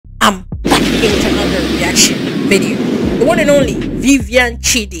again with another reaction video. The one and only Viviane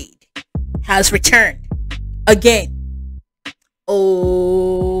Chidid has returned again.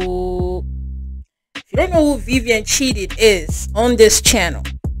 Oh, if you don't know who Viviane Chidid is on this channel,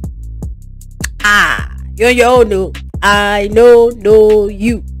 you all know. I know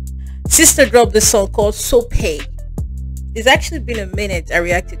you. Sister dropped this song called SOPÉ. It's actually been a minute I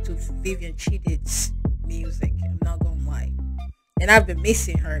reacted to Viviane Chidid's music. I'm not gonna lie, and I've been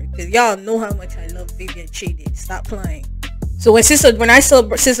missing her because y'all know how much I love Viviane Chidid. Stop playing. So when I saw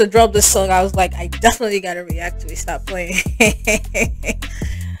Sister drop this song, I was like, I definitely gotta react to it. Stop playing.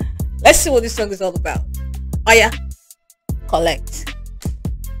 Let's see what this song is all about. Oh yeah, collect.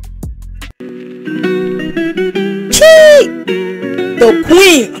 The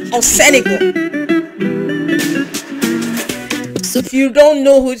Queen of Senegal. So if you don't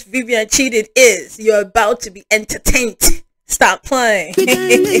know who Viviane Chidid is, you're about to be entertained. Stop playing.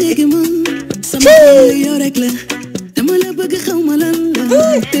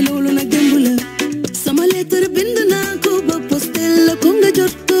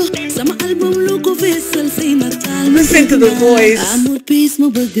 Listen to the voice.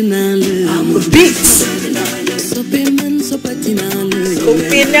 Beats.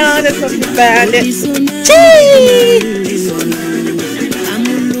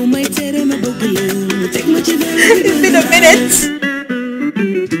 It's been a minute. Beats.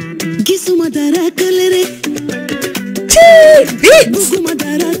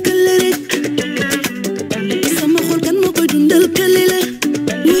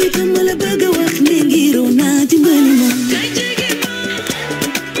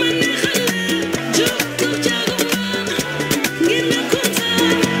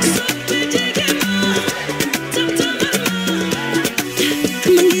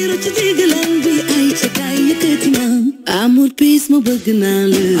 Amor peace mo bëgg naa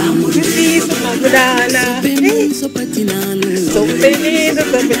la. Amor peace mo bëgg naa la. Soppati naa la.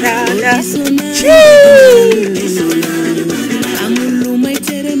 Soppati naa la. Amul lu may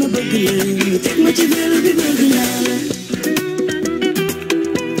tere ma bëgg la. Teg ma ci vélo bi bëgg naa la.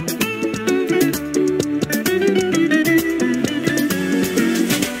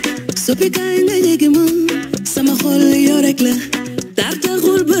 Soppi kaay nga jege ma. Sama xol yow rek la.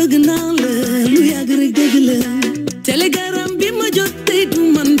 Taxul bëgg naa la. Lu yàgg rek dëgg la. Telegram bi ma jot tey du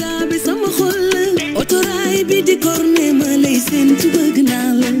mandat bi sama xol la. Otoraay bi di korne ma lay seen tu bëgg naa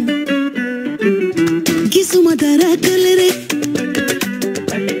la. Gisuma dara kële rek.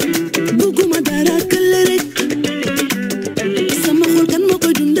 Bugguma dara kële rek. Sama xol kan moo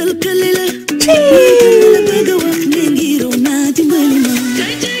koy dundal kële la. La bëgg a wax ne ngiroo naa dimbali ma.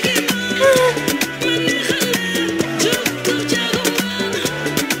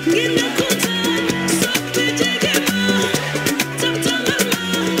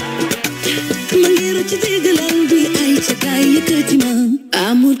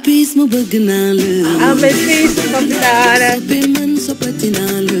 Amor peace mo bëgg naa la. Amor peace mo bëgg naa la. Soppe man soppati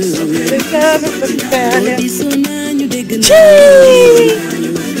naa la. Soppati soo naa ñu dégg naa.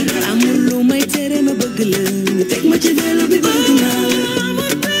 Amul lu may tere ma bëgg la. Teg ma ci vélo bi bëgg naa la.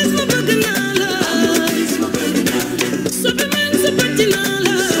 Amor peace mo bëgg naa la. Soppe man soppati naa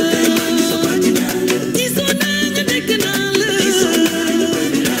la. Soo naa ñu dégg naa la.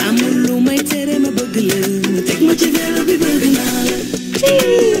 Amul lu may tere ma bëgg la. Teg ma ci vélo bi bëgg naa la.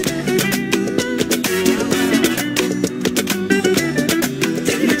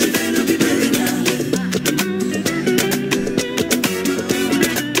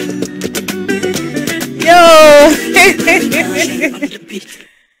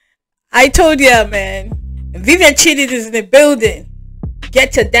 I told ya, man. Viviane Chidid is in the building.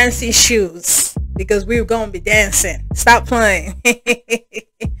 Get your dancing shoes because we're gonna be dancing. Stop playing.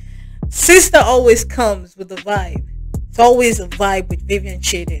 Sister always comes with a vibe. It's always a vibe with Viviane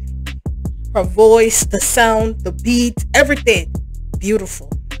Chidid. Her voice, the sound, the beat, everything.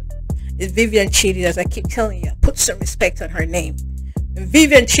 Beautiful. It's Viviane Chidid, as I keep telling you. Put some respect on her name. When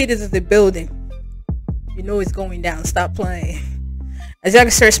Viviane Chidid is in the building, you know it's going down. Stop playing. As y'all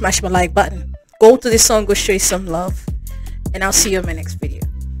can start, smash my like button. Go to this song, go show you some love. And I'll see you in my next video.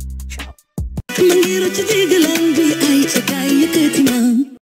 Ciao.